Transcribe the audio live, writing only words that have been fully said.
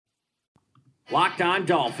Locked On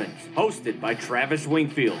Dolphins, hosted by Travis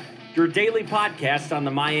Wingfield, your daily podcast on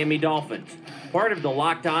the Miami Dolphins, part of the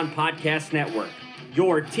Locked On Podcast Network,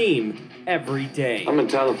 your team every day. I'm in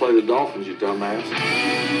town to play the Dolphins, you dumbass.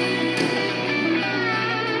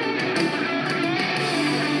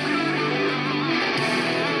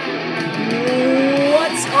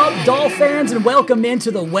 What's up, Dolphins fans, and welcome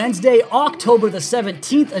into the Wednesday, October the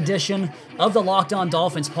 17th edition of the Locked On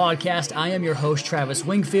Dolphins podcast. I am your host, Travis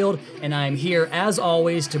Wingfield, and I am here, as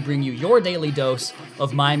always, to bring you your daily dose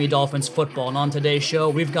of Miami Dolphins football. And on today's show,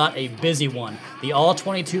 we've got a busy one. The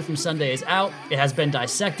All-22 from Sunday is out. It has been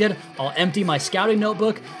dissected. I'll empty my scouting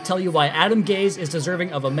notebook, tell you why Adam Gase is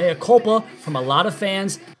deserving of a mea culpa from a lot of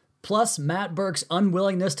fans, plus Matt Burke's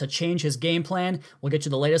unwillingness to change his game plan. We'll get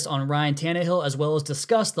you the latest on Ryan Tannehill, as well as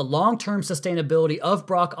discuss the long-term sustainability of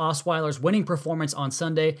Brock Osweiler's winning performance on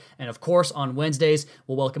Sunday. And of course, on Wednesdays,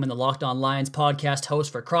 we'll welcome in the Locked On Lions podcast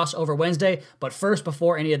host for Crossover Wednesday. But first,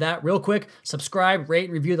 before any of that, real quick, subscribe, rate,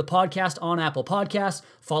 and review the podcast on Apple Podcasts.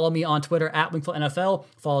 Follow me on Twitter at WingfieldNFL.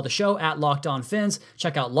 Follow the show at Locked On Fins.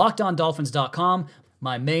 Check out LockedOnDolphins.com.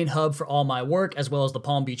 my main hub for all my work, as well as the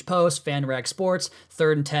Palm Beach Post, FanRag Sports,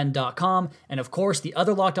 3rdand10.com, and of course the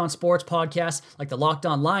other Locked On Sports podcasts like the Locked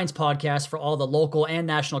On Lions podcast for all the local and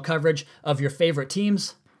national coverage of your favorite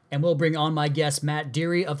teams. And we'll bring on my guest Matt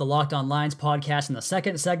Deary of the Locked On Lions podcast in the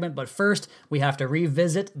second segment, but first we have to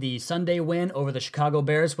revisit the Sunday win over the Chicago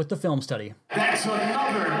Bears with the film study. That's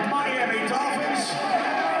another Miami Dolphins.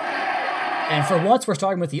 And for once, we're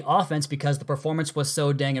starting with the offense because the performance was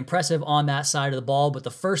so dang impressive on that side of the ball. But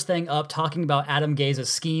the first thing up, talking about Adam Gase's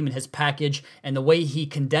scheme and his package and the way he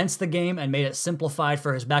condensed the game and made it simplified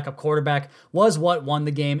for his backup quarterback was what won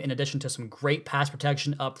the game, in addition to some great pass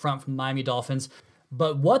protection up front from the Miami Dolphins.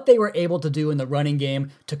 But what they were able to do in the running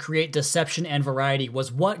game to create deception and variety was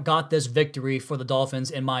what got this victory for the Dolphins,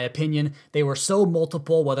 in my opinion. They were so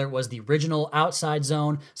multiple, whether it was the original outside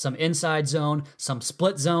zone, some inside zone, some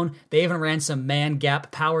split zone. They even ran some man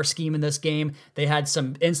gap power scheme in this game. They had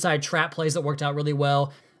some inside trap plays that worked out really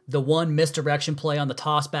well. The one misdirection play on the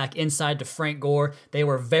toss back inside to Frank Gore. They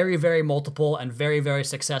were very, very multiple and very, very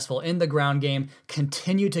successful in the ground game.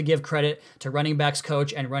 Continue to give credit to running backs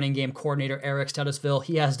coach and running game coordinator Eric Studesville.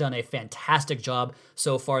 He has done a fantastic job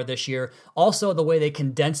so far this year. Also, the way they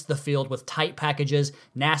condensed the field with tight packages,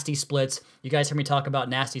 nasty splits. You guys heard me talk about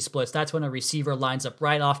nasty splits. That's when a receiver lines up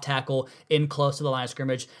right off tackle in close to the line of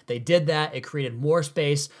scrimmage. They did that. It created more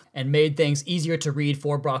space and made things easier to read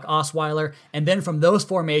for Brock Osweiler. And then from those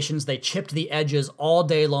formations, they chipped the edges all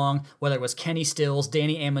day long, whether it was Kenny Stills,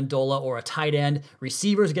 Danny Amendola, or a tight end.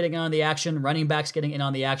 Receivers getting on the action, running backs getting in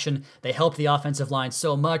on the action. They helped the offensive line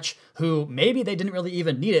so much, who maybe they didn't really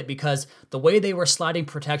even need it, because the way they were sliding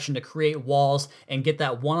protection to create walls and get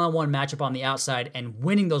that one-on-one matchup on the outside and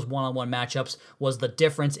winning those one-on-one matchups was the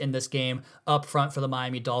difference in this game up front for the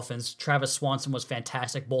Miami Dolphins. Travis Swanson was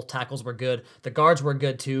fantastic. Both tackles were good. The guards were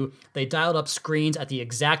good too. They dialed up screens at the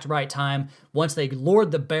exact right time once they lured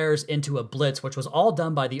the Bears into a blitz, which was all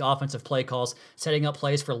done by the offensive play calls, setting up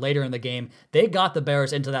plays for later in the game. They got the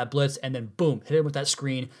Bears into that blitz and then boom, hit it with that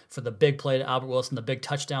screen for the big play to Albert Wilson, the big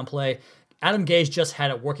touchdown play. Adam Gase just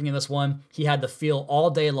had it working in this one. He had the feel all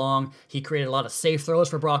day long. He created a lot of safe throws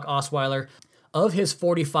for Brock Osweiler. Of his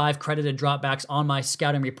 45 credited dropbacks on my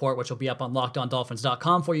scouting report, which will be up on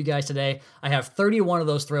LockedOnDolphins.com for you guys today, I have 31 of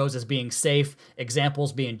those throws as being safe,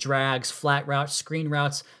 examples being drags, flat routes, screen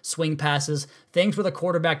routes, swing passes, things where the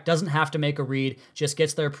quarterback doesn't have to make a read, just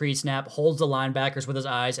gets their pre-snap, holds the linebackers with his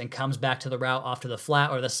eyes, and comes back to the route off to the flat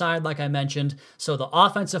or the side like I mentioned. So the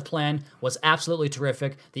offensive plan was absolutely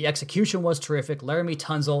terrific. The execution was terrific. Laramie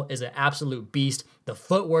Tunzel is an absolute beast. The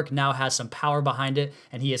footwork now has some power behind it,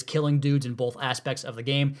 and he is killing dudes in both aspects of the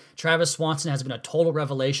game. Travis Swanson has been a total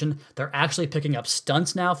revelation. They're actually picking up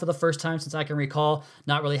stunts now for the first time since I can recall,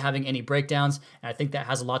 not really having any breakdowns, and I think that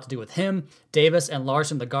has a lot to do with him. Davis and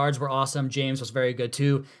Larson, the guards, were awesome. James was very good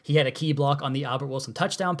too. He had a key block on the Albert Wilson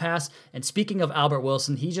touchdown pass, and speaking of Albert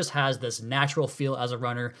Wilson, he just has this natural feel as a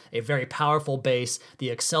runner, a very powerful base,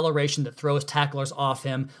 the acceleration that throws tacklers off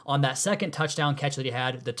him. On that second touchdown catch that he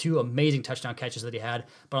had, the two amazing touchdown catches that he had,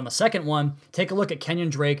 but on the second one, take a look at Kenyon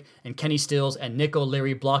Drake and Kenny Stills and Nick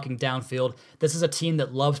O'Leary blocking downfield. This is a team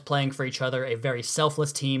that loves playing for each other, a very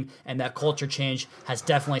selfless team, and that culture change has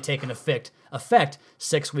definitely taken effect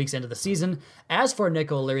 6 weeks into the season. As for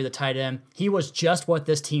Nick O'Leary, the tight end, he was just what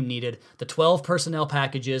this team needed. The 12 personnel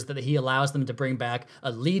packages that he allows them to bring back,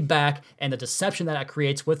 a lead back, and the deception that it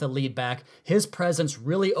creates with a lead back. His presence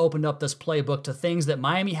really opened up this playbook to things that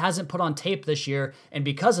Miami hasn't put on tape this year, and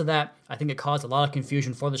because of that, I think it caused a lot of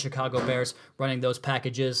confusion for the Chicago Bears running those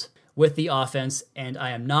packages. with the offense, and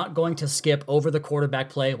I am not going to skip over the quarterback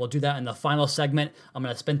play. We'll do that in the final segment. I'm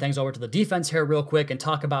going to spin things over to the defense here real quick and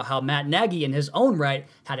talk about how Matt Nagy, in his own right,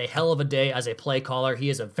 had a hell of a day as a play caller. He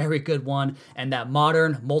is a very good one, and that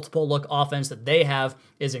modern multiple look offense that they have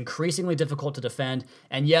is increasingly difficult to defend,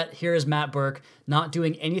 and yet here is Matt Burke not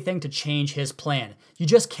doing anything to change his plan. You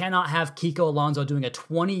just cannot have Kiko Alonso doing a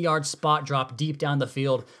 20-yard spot drop deep down the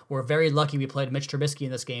field. We're very lucky we played Mitch Trubisky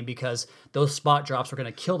in this game because those spot drops were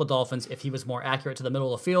going to kill the Dolphins if he was more accurate to the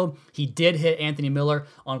middle of the field. He did hit Anthony Miller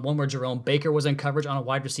on one where Jerome Baker was in coverage on a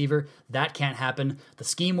wide receiver. That can't happen. The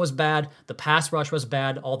scheme was bad. The pass rush was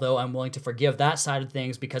bad, although I'm willing to forgive that side of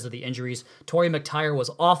things because of the injuries. Torrey McTyer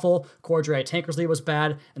was awful. Cordray Tankersley was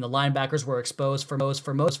bad, and the linebackers were exposed for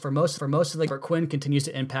most of the Quinn continues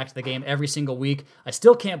to impact the game every single week. I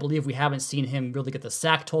still can't believe we haven't seen him really get the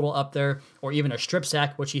sack total up there or even a strip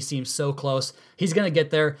sack, which he seems so close. He's going to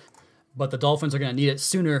get there, but the Dolphins are going to need it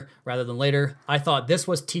sooner rather than later. I thought this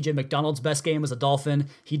was TJ McDonald's best game as a Dolphin.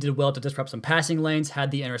 He did well to disrupt some passing lanes,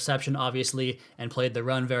 had the interception, obviously, and played the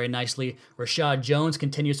run very nicely. Rashad Jones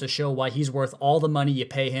continues to show why he's worth all the money you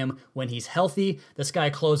pay him when he's healthy. This guy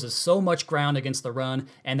closes so much ground against the run,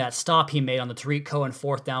 and that stop he made on the Tariq Cohen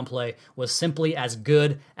fourth down play was simply as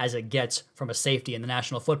good as it gets from a safety in the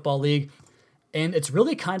National Football League. And it's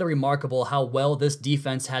really kind of remarkable how well this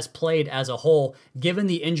defense has played as a whole, given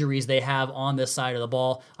the injuries they have on this side of the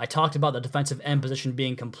ball. I talked about the defensive end position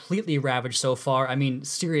being completely ravaged so far. I mean,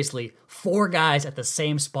 seriously, 4 guys at the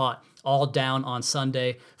same spot, all down on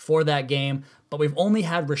Sunday for that game. But we've only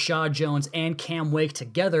had Rashad Jones and Cam Wake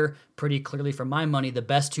together, pretty clearly for my money, the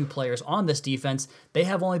best 2 players on this defense. They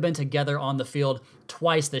have only been together on the field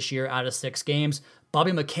twice this year out of 6 games.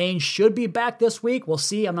 Bobby McCain should be back this week. We'll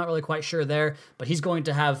see. I'm not really quite sure there, but he's going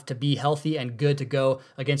to have to be healthy and good to go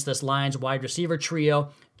against this Lions wide receiver trio.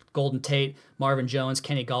 Golden Tate, Marvin Jones,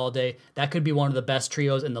 Kenny Golladay. That could be one of the best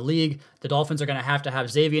trios in the league. The Dolphins are going to have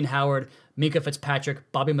Xavier Howard, Minkah Fitzpatrick,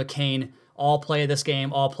 Bobby McCain, all play this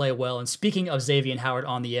game, all play well. And speaking of Xavier Howard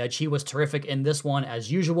on the edge, he was terrific in this one as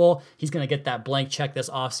usual. He's going to get that blank check this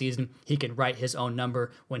offseason. He can write his own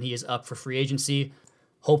number when he is up for free agency.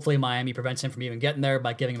 Hopefully Miami prevents him from even getting there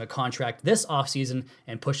by giving him a contract this offseason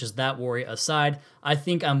and pushes that worry aside. I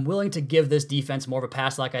think I'm willing to give this defense more of a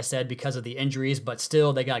pass, like I said, because of the injuries, but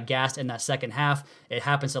still they got gassed in that second half. It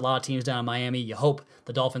happens to a lot of teams down in Miami. You hope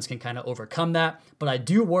the Dolphins can kind of overcome that, but I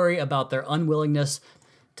do worry about their unwillingness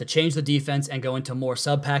to change the defense and go into more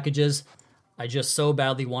sub packages. I just so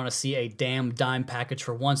badly want to see a damn dime package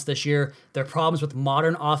for once this year. There are problems with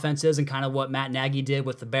modern offenses and kind of what Matt Nagy did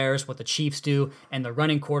with the Bears, what the Chiefs do, and the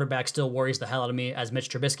running quarterback still worries the hell out of me as Mitch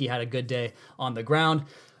Trubisky had a good day on the ground.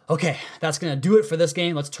 Okay, that's going to do it for this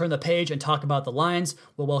game. Let's turn the page and talk about the Lions.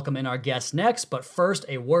 We'll welcome in our guests next, but first,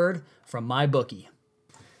 a word from MyBookie.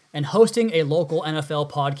 And hosting a local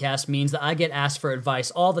NFL podcast means that I get asked for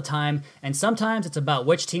advice all the time, and sometimes it's about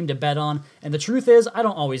which team to bet on, and the truth is, I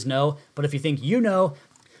don't always know, but if you think you know,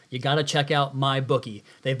 you gotta check out MyBookie.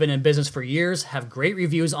 They've been in business for years, have great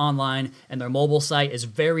reviews online, and their mobile site is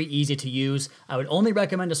very easy to use. I would only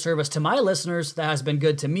recommend a service to my listeners that has been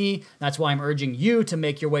good to me. That's why I'm urging you to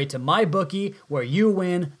make your way to MyBookie, where you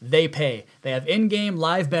win, they pay. They have in-game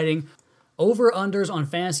live betting, over-unders on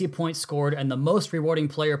fantasy points scored, and the most rewarding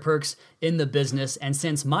player perks in the business. And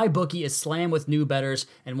since MyBookie is slammed with new bettors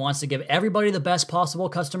and wants to give everybody the best possible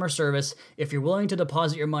customer service, if you're willing to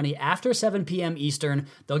deposit your money after 7 p.m. Eastern,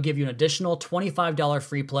 they'll give you an additional $25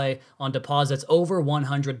 free play on deposits over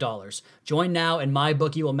 $100. Join now and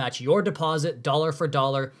MyBookie will match your deposit dollar for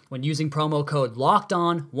dollar when using promo code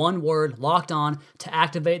LOCKEDON, one word, LOCKEDON, to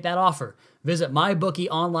activate that offer. Visit MyBookie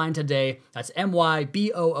online today. That's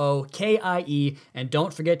MyBookie, and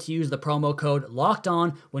don't forget to use the promo code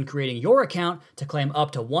LOCKEDON when creating your account to claim up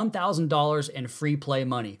to $1,000 in free play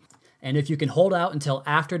money. And if you can hold out until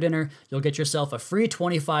after dinner, you'll get yourself a free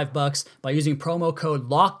 $25 by using promo code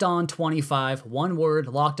LOCKEDON25, one word,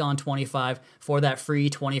 LOCKEDON25, for that free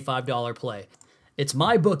 $25 play. It's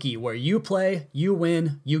MyBookie, where you play, you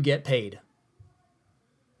win, you get paid.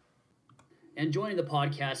 And joining the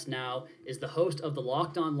podcast now is the host of the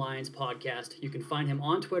Locked On Lions podcast. You can find him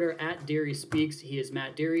on Twitter at Deary Speaks. He is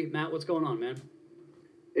Matt Deary. Matt, what's going on, man?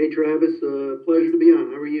 Hey, Travis. Pleasure to be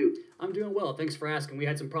on. How are you? I'm doing well. Thanks for asking. We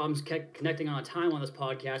had some problems connecting on a time on this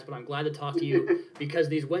podcast, but I'm glad to talk to you because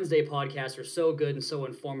these Wednesday podcasts are so good and so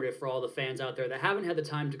informative for all the fans out there that haven't had the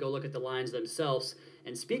time to go look at the Lions themselves.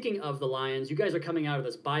 And speaking of the Lions, you guys are coming out of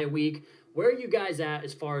this bye week. Where are you guys at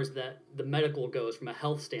as far as the medical goes from a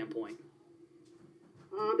health standpoint?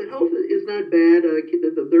 The health is not bad.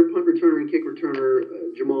 Their punt returner and kick returner,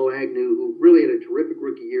 Jamal Agnew, who really had a terrific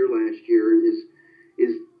rookie year last year, is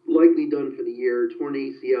likely done for the year, torn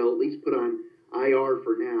ACL, at least put on IR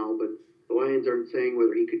for now, but the Lions aren't saying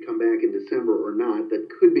whether he could come back in December or not. That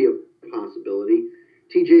could be a possibility.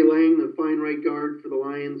 TJ Lang, the fine right guard for the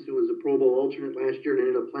Lions, who was a Pro Bowl alternate last year and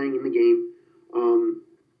ended up playing in the game,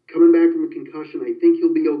 coming back from a concussion, I think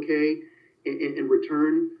he'll be okay in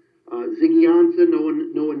return. Ziggy Ansah,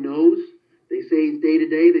 no one knows. They say he's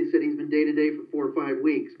day-to-day. They said he's been day-to-day for 4 or 5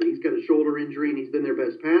 weeks, but he's got a shoulder injury, and he's been their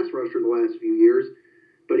best pass rusher the last few years,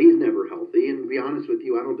 but he's never healthy. And to be honest with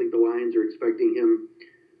you, I don't think the Lions are expecting him,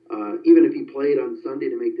 even if he played on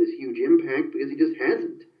Sunday, to make this huge impact, because he just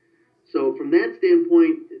hasn't. So from that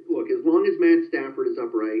standpoint, look, as long as Matt Stafford is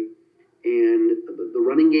upright and the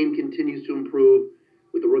running game continues to improve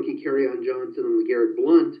with the rookie Kerryon Johnson and LeGarrette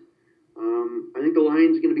Blount, I think the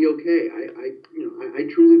Lions are going to be okay. I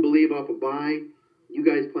truly believe off a bye, you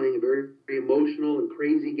guys playing a very, very emotional and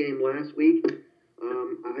crazy game last week,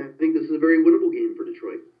 I think this is a very winnable game for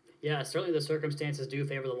Detroit. Yeah, certainly the circumstances do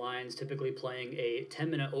favor the Lions, typically playing a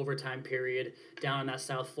 10-minute overtime period down in that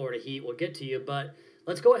South Florida heat. We'll get to you, but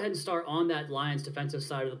let's go ahead and start on that Lions defensive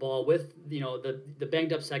side of the ball with, the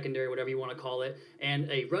banged up secondary, whatever you want to call it, and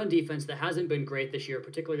a run defense that hasn't been great this year,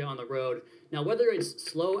 particularly on the road. Now, whether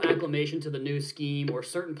it's slow acclimation to the new scheme or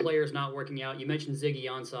certain players not working out, you mentioned Ziggy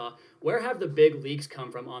Ansah, where have the big leaks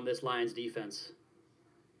come from on this Lions defense?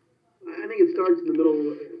 I think it starts in the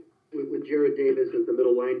middle with Jarrad Davis as the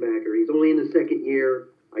middle linebacker. He's only in his second year.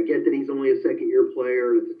 I get that he's only a second-year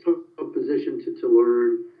player. It's a tough position to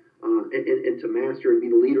learn. And to master and be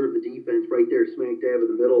the leader of the defense right there smack dab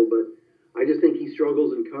in the middle. But I just think he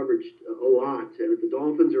struggles in coverage a lot. And if the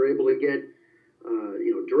Dolphins are able to get,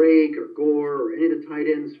 Drake or Gore or any of the tight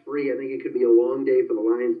ends free, I think it could be a long day for the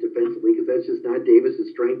Lions defensively, because that's just not Davis's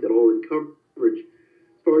strength at all in coverage.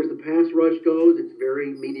 As far as the pass rush goes, it's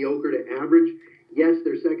very mediocre to average. Yes,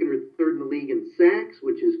 they're second or third in the league in sacks,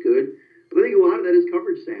 which is good. But I think a lot of that is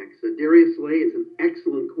coverage sacks. Darius Slay is an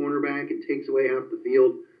excellent cornerback and takes away half the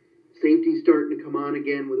field. Safety's starting to come on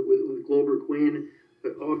again with Glover Quinn.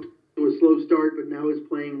 Off to a slow start, but now is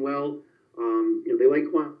playing well. They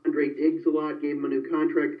like Quandre Diggs a lot, gave him a new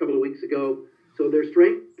contract a couple of weeks ago. So their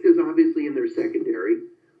strength is obviously in their secondary.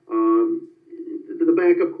 The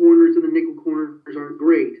backup corners and the nickel corners aren't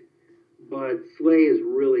great, but Slay is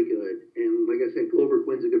really good. And like I said, Glover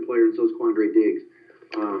Quinn's a good player, and so is Quandre Diggs.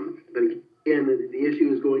 But again, the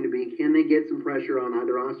issue is going to be, can they get some pressure on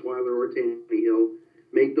either Osweiler or Tannehill?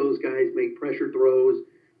 Make those guys make pressure throws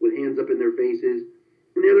with hands up in their faces.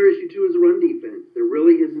 And the other issue, too, is the run defense. There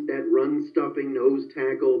really isn't that run-stuffing, nose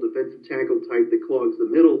tackle, defensive tackle type that clogs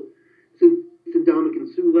the middle since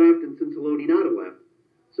Ndamukong Suh left and since Haloti Ngata left.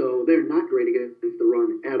 So they're not great against the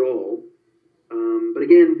run at all. But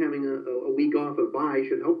again, having a week off of bye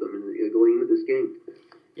should help them going into this game.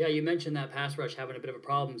 Yeah, you mentioned that pass rush having a bit of a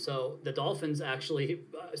problem. So the Dolphins actually,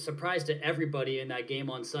 surprised to everybody in that game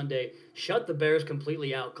on Sunday, shut the Bears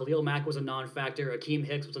completely out. Khalil Mack was a non-factor. Akeem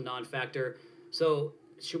Hicks was a non-factor. So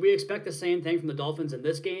should we expect the same thing from the Dolphins in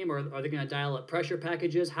this game, or are they going to dial up pressure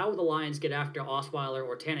packages? How will the Lions get after Osweiler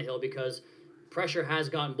or Tannehill? Because pressure has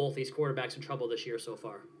gotten both these quarterbacks in trouble this year so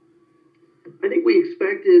far. I think we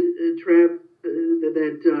expected, Trav,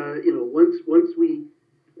 that once we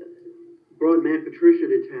brought Matt Patricia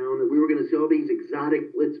to town, that we were going to see all these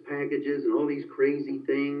exotic blitz packages and all these crazy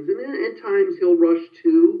things. And then at times he'll rush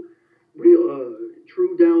two real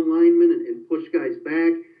true down linemen and push guys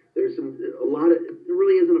back. There's there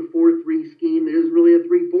really isn't a 4-3 scheme. There isn't really a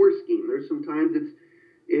 3-4 scheme. There's sometimes it's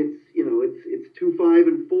 2-5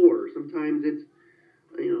 and 4. Sometimes it's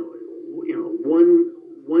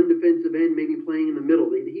one defensive end maybe playing in the middle.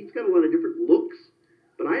 He's got a lot of different looks.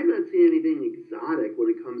 But I have not seen anything exotic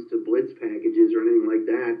when it comes to blitz packages or anything like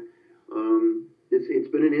that.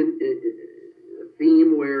 It's been a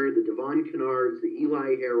theme where the Devon Kennards, the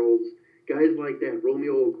Eli Harolds, guys like that,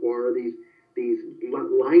 Romeo Okwara, these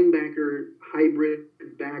linebacker hybrid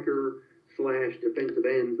backer / defensive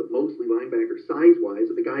ends, but mostly linebacker size-wise,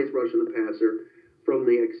 are the guys rushing the passer from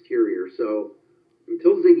the exterior. So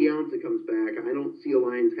until Ziggy Ansah comes back, I don't see the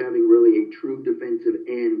Lions having really a true defensive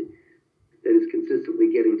end that is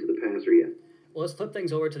consistently getting to the passer yet. Well, let's flip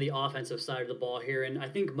things over to the offensive side of the ball here. And I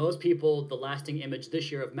think most people, the lasting image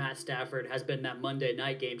this year of Matt Stafford has been that Monday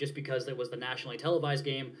night game, just because it was the nationally televised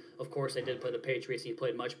game. Of course, they did play the Patriots, and he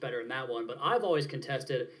played much better in that one. But I've always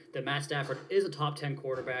contested that Matt Stafford is a top 10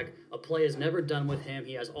 quarterback. A play is never done with him.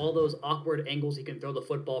 He has all those awkward angles he can throw the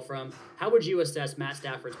football from. How would you assess Matt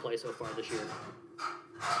Stafford's play so far this year?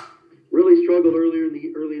 Really struggled early in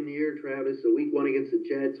the year, Travis. The week one against the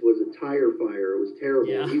Jets was a tire fire. It was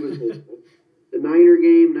terrible. Yeah. He was horrible. The Niner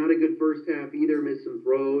game, not a good first half either. Missed some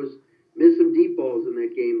throws. Missed some deep balls in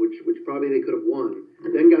that game, which probably they could have won.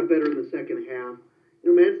 Then got better in the second half.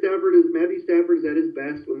 Matthew Stafford is at his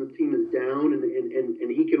best when the team is down and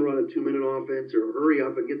he can run a 2-minute offense or hurry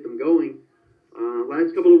up and get them going.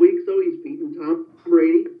 Last couple of weeks, though, he's beaten Tom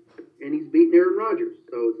Brady and he's beaten Aaron Rodgers.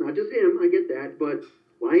 So it's not just him, I get that, but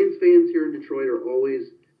Lions fans here in Detroit are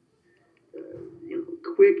always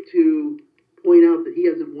quick to point out that he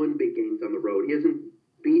hasn't won big games on the road. He hasn't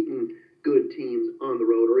beaten good teams on the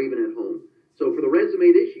road or even at home. So for the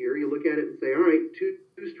resume this year, you look at it and say, all right, two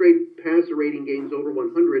straight passer rating games over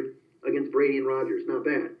 100 against Brady and Rodgers. Not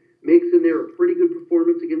bad. Mix in there a pretty good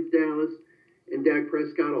performance against Dallas and Dak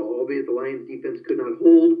Prescott, albeit the Lions defense could not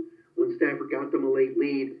hold when Stafford got them a late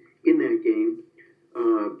lead in that game.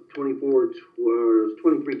 23-21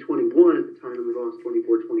 at the time, and we lost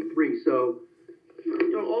 24-23. So,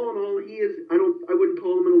 all in all, I wouldn't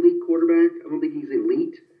call him an elite quarterback. I don't think he's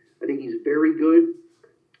elite. I think he's very good.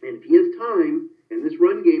 And if he has time, and this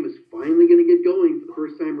run game is finally going to get going for the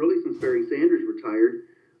first time really since Barry Sanders retired,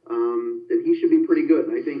 then he should be pretty good.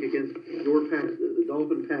 And I think against the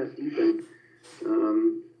Dolphin pass defense,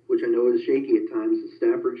 which I know is shaky at times,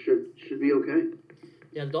 Stafford should be okay.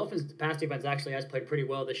 Yeah, the Dolphins' pass defense actually has played pretty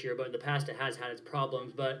well this year, but in the past it has had its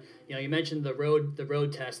problems. But you mentioned the road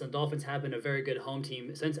test, and the Dolphins have been a very good home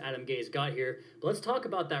team since Adam Gase got here. But let's talk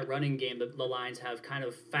about that running game that the Lions have kind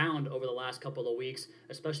of found over the last couple of weeks,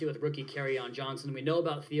 especially with rookie Kerryon Johnson. We know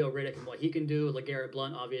about Theo Riddick and what he can do, LeGarrette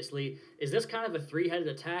Blount, obviously. Is this kind of a three-headed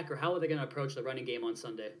attack, or how are they going to approach the running game on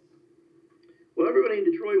Sunday? Well, everybody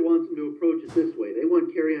in Detroit wants them to approach it this way. They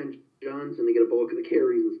want Kerryon Johnson to get a bulk of the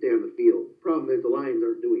carries and stay on the field. Problem is the Lions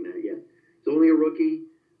aren't doing that yet. It's only a rookie.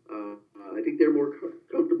 I think they're more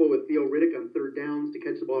comfortable with Theo Riddick on third downs to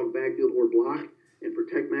catch the ball in the backfield or block and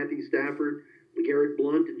protect Matthew Stafford. LeGarrette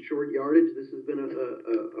Blount in short yardage. This has been a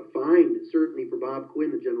find, certainly for Bob Quinn,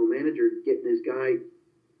 the general manager, getting his guy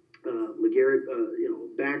LeGarrette,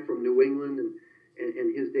 back from New England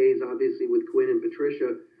and his days, obviously, with Quinn and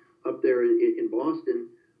Patricia up there in Boston.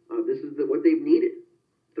 This is what they've needed.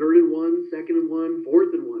 3rd and 1, 2nd and 1,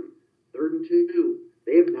 4th and 1, 3rd and 2.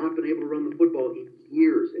 They have not been able to run the football in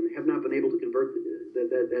years and have not been able to convert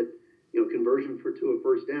that conversion to a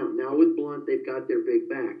first down. Now with Blount, they've got their big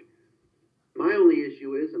back. My only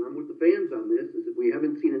issue is, and I'm with the fans on this, is that we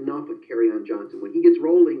haven't seen enough of Kerryon Johnson. When he gets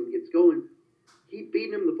rolling and gets going, keep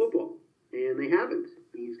feeding him the football, and they haven't.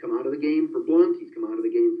 He's come out of the game for Blount. He's come out of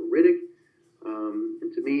the game for Riddick.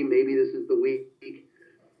 And to me, maybe this is the week.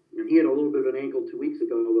 And he had a little bit of an ankle 2 weeks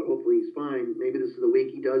ago, but hopefully he's fine. Maybe this is the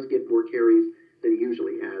week he does get more carries than he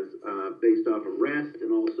usually has, based off of rest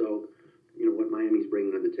and also, what Miami's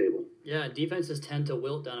bringing to the table. Yeah, defenses tend to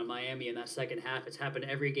wilt down in Miami in that second half. It's happened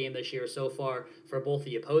every game this year so far for both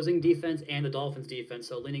the opposing defense and the Dolphins defense.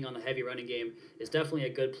 So leaning on the heavy running game is definitely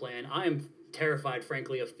a good plan. I am terrified,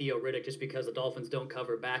 frankly, of Theo Riddick just because the Dolphins don't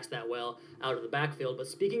cover backs that well out of the backfield. But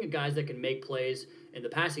speaking of guys that can make plays in the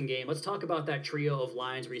passing game, let's talk about that trio of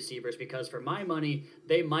Lions receivers because for my money,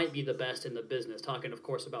 they might be the best in the business. Talking, of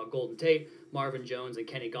course, about Golden Tate, Marvin Jones, and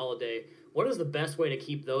Kenny Golladay. What is the best way to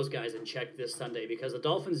keep those guys in check this Sunday? Because the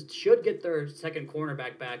Dolphins should get their second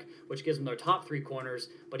cornerback back, which gives them their top 3 corners.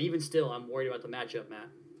 But even still, I'm worried about the matchup, Matt.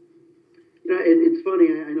 It's funny.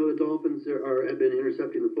 I know the Dolphins have been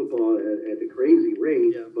intercepting the football at a crazy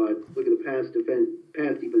rate, but look at the pass defense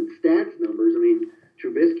stats numbers. I mean,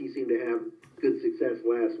 Trubisky seemed to have good success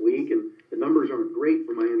last week, and the numbers aren't great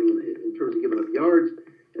for Miami in terms of giving up yards,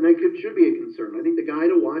 and that should be a concern. I think the guy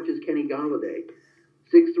to watch is Kenny Golladay.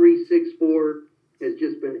 6'3", 6'4", has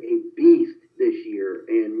just been a beast this year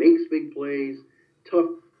and makes big plays, tough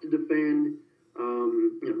to defend.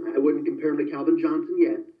 I wouldn't compare him to Calvin Johnson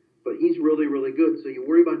yet, but he's really, really good. So you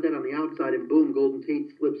worry about that on the outside, and boom, Golden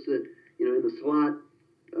Tate slips it, in the slot,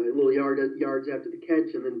 a little yards after the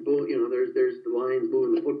catch, and then boom, there's the Lions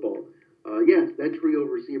moving the football. Yes, that trio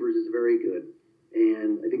of receivers is very good,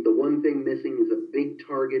 and I think the one thing missing is a big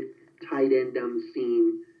target tight end down the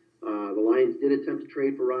seam. The Lions did attempt to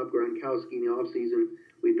trade for Rob Gronkowski in the offseason.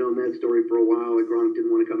 We've known that story for a while. Gronk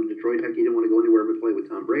didn't want to come to Detroit. Heck, he didn't want to go anywhere but play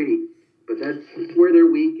with Tom Brady. But that's where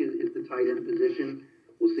they're weak is the tight end position.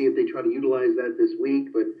 We'll see if they try to utilize that this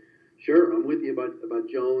week. But sure, I'm with you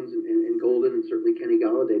about Jones and Golden and certainly Kenny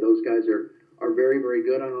Golladay. Those guys are very, very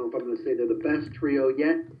good. I don't know if I'm going to say they're the best trio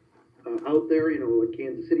yet out there. What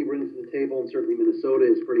Kansas City brings to the table, and certainly Minnesota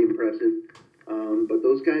is pretty impressive. But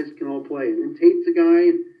those guys can all play. And then Tate's a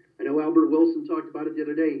guy. I know Albert Wilson talked about it the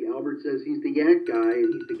other day. Albert says he's the yak guy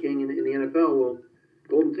and he's the king in the NFL. Well,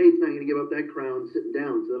 Golden Tate's not going to give up that crown sitting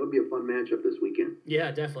down, so that'll be a fun matchup this weekend.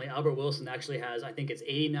 Yeah, definitely. Albert Wilson actually has, I think it's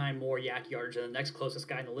 89 more yak yardage than the next closest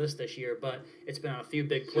guy on the list this year, but it's been on a few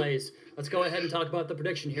big plays. Let's go ahead and talk about the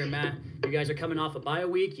prediction here, Matt. You guys are coming off a bye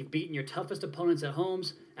week. You've beaten your toughest opponents at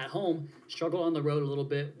home, struggled on the road a little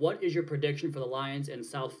bit. What is your prediction for the Lions in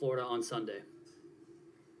South Florida on Sunday?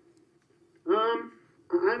 I'm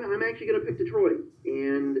actually going to pick Detroit,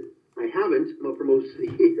 and I haven't for most of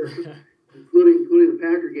the year. Including the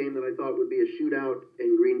Packer game that I thought would be a shootout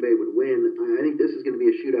and Green Bay would win. I think this is going to be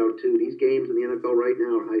a shootout too. These games in the NFL right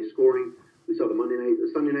now are high scoring. We saw the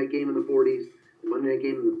Sunday night game in the 40s, the Monday night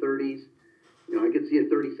game in the 30s. You know, I could see a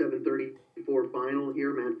 37-34 final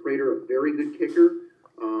here. Matt Prater, a very good kicker,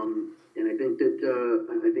 and I think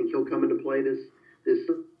that he'll come into play this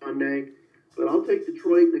Sunday. But I'll take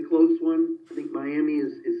Detroit in a close one. I think Miami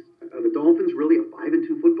is the Dolphins really a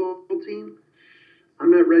 5-2 football team? I'm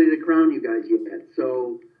not ready to crown you guys yet,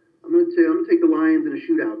 so I'm going to take the Lions in a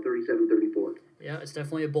shootout, 37-34. Yeah, it's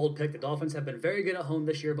definitely a bold pick. The Dolphins have been very good at home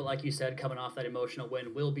this year, but like you said, coming off that emotional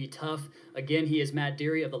win will be tough. Again, he is Matt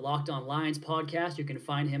Deary of the Locked On Lions podcast. You can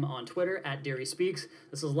find him on Twitter at Deary Speaks.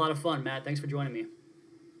 This was a lot of fun, Matt. Thanks for joining me.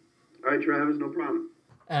 All right, Travis, no problem.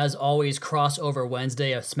 As always, crossover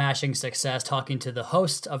Wednesday, a smashing success talking to the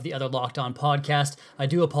host of the other Locked On podcast. I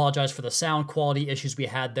do apologize for the sound quality issues we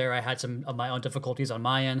had there. I had some of my own difficulties on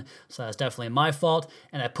my end, so that's definitely my fault.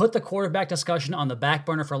 And I put the quarterback discussion on the back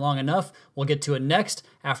burner for long enough. We'll get to it next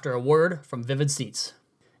after a word from Vivid Seats.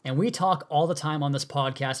 And we talk all the time on this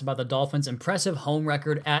podcast about the Dolphins' impressive home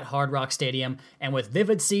record at Hard Rock Stadium. And with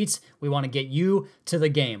Vivid Seats, we want to get you to the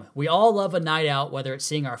game. We all love a night out, whether it's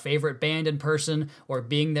seeing our favorite band in person or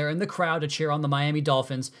being there in the crowd to cheer on the Miami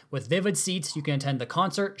Dolphins. With Vivid Seats, you can attend the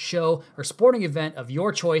concert, show, or sporting event of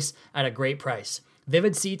your choice at a great price.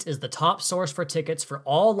 Vivid Seats is the top source for tickets for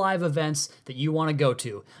all live events that you want to go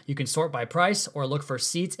to. You can sort by price or look for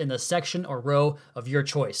seats in the section or row of your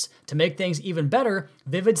choice. To make things even better,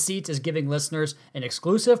 Vivid Seats is giving listeners an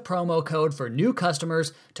exclusive promo code for new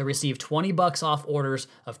customers to receive $20 off orders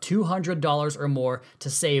of $200 or more to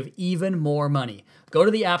save even more money. Go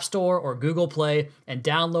to the App Store or Google Play and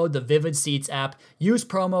download the Vivid Seats app. Use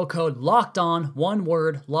promo code LOCKEDON, one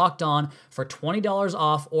word, Locked On, for $20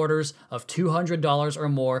 off orders of $200 or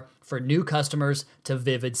more for new customers to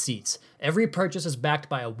Vivid Seats. Every purchase is backed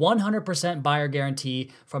by a 100% buyer guarantee.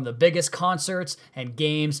 From the biggest concerts and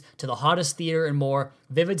games to the hottest theater and more,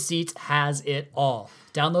 Vivid Seats has it all.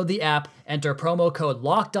 Download the app, enter promo code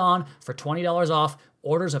LOCKEDON for $20 off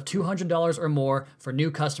orders of $200 or more for new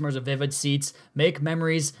customers of Vivid Seats. Make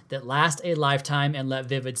memories that last a lifetime and let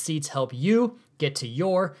Vivid Seats help you get to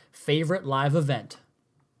your favorite live event.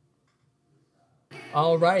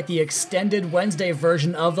 All right, the extended Wednesday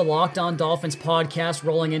version of the Locked On Dolphins podcast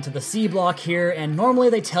rolling into the C block here, and normally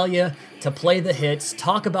they tell you to play the hits,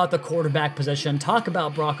 talk about the quarterback position, talk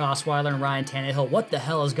about Brock Osweiler and Ryan Tannehill, what the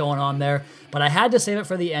hell is going on there, but I had to save it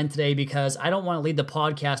for the end today because I don't want to lead the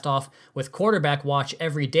podcast off with quarterback watch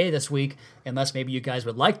every day this week, unless maybe you guys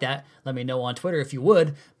would like that. Let me know on Twitter if you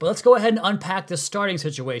would, but let's go ahead and unpack this starting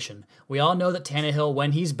situation. We all know that Tannehill,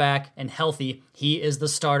 when he's back and healthy, he is the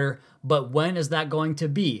starter. But when is that going to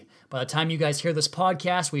be? By the time you guys hear this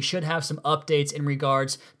podcast, we should have some updates in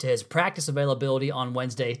regards to his practice availability on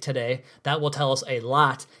Wednesday today. That will tell us a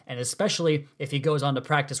lot, and especially if he goes on to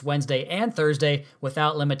practice Wednesday and Thursday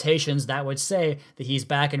without limitations, that would say that he's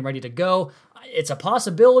back and ready to go. It's a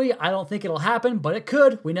possibility. I don't think it'll happen, but it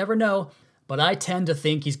could. We never know. But I tend to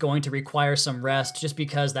think he's going to require some rest just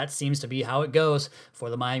because that seems to be how it goes for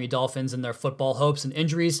the Miami Dolphins and their football hopes and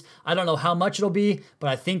injuries. I don't know how much it'll be, but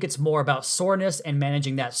I think it's more about soreness and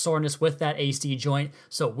managing that soreness with that AC joint,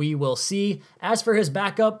 so we will see. As for his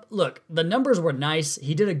backup, look, the numbers were nice.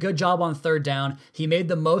 He did a good job on third down. He made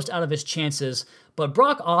the most out of his chances, but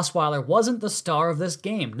Brock Osweiler wasn't the star of this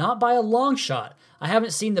game, not by a long shot. I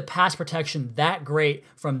haven't seen the pass protection that great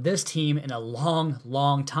from this team in a long,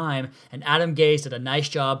 long time, and Adam Gase did a nice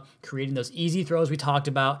job creating those easy throws we talked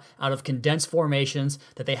about out of condensed formations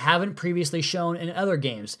that they haven't previously shown in other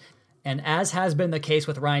games. And as has been the case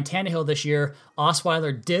with Ryan Tannehill this year,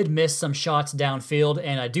 Osweiler did miss some shots downfield,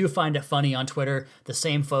 and I do find it funny on Twitter, the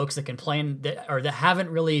same folks that complain that haven't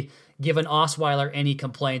really given Osweiler any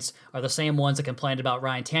complaints are the same ones that complained about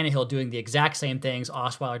Ryan Tannehill doing the exact same things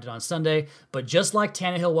Osweiler did on Sunday. But just like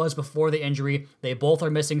Tannehill was before the injury, they both are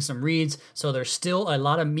missing some reads, so there's still a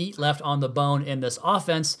lot of meat left on the bone in this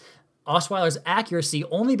offense. Osweiler's accuracy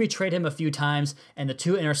only betrayed him a few times, and the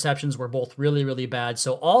 2 interceptions were both really, really bad.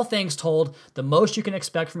 So all things told, the most you can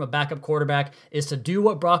expect from a backup quarterback is to do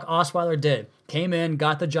what Brock Osweiler did. Came in,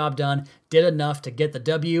 got the job done, did enough to get the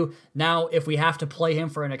W. Now, if we have to play him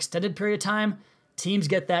for an extended period of time, teams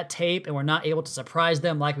get that tape and we're not able to surprise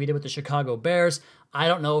them like we did with the Chicago Bears. I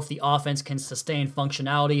don't know if the offense can sustain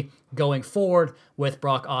functionality going forward with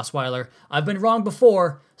Brock Osweiler. I've been wrong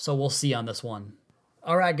before, so we'll see on this one.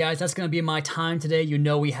 All right, guys, that's going to be my time today. You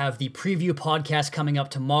know we have the preview podcast coming up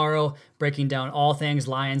tomorrow, breaking down all things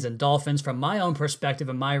Lions and Dolphins from my own perspective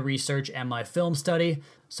and my research and my film study.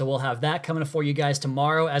 So we'll have that coming for you guys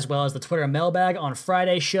tomorrow, as well as the Twitter mailbag on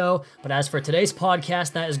Friday's show. But as for today's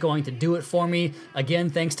podcast, that is going to do it for me. Again,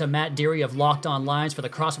 thanks to Matt Deary of Locked On Lions for the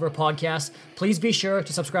crossover podcast. Please be sure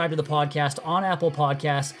to subscribe to the podcast on Apple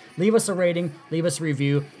Podcasts. Leave us a rating, leave us a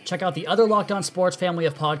review. Check out the other Locked On Sports family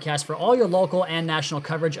of podcasts for all your local and national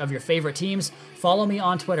coverage of your favorite teams. Follow me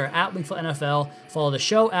on Twitter at Wingfield NFL. Follow the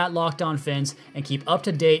show at Locked On Fins, and keep up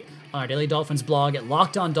to date on our Daily Dolphins blog at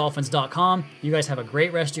LockedOnDolphins.com. You guys have a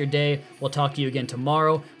great rest of your day. We'll talk to you again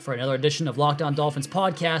tomorrow for another edition of Locked On Dolphins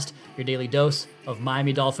podcast, your daily dose of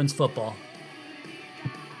Miami Dolphins football.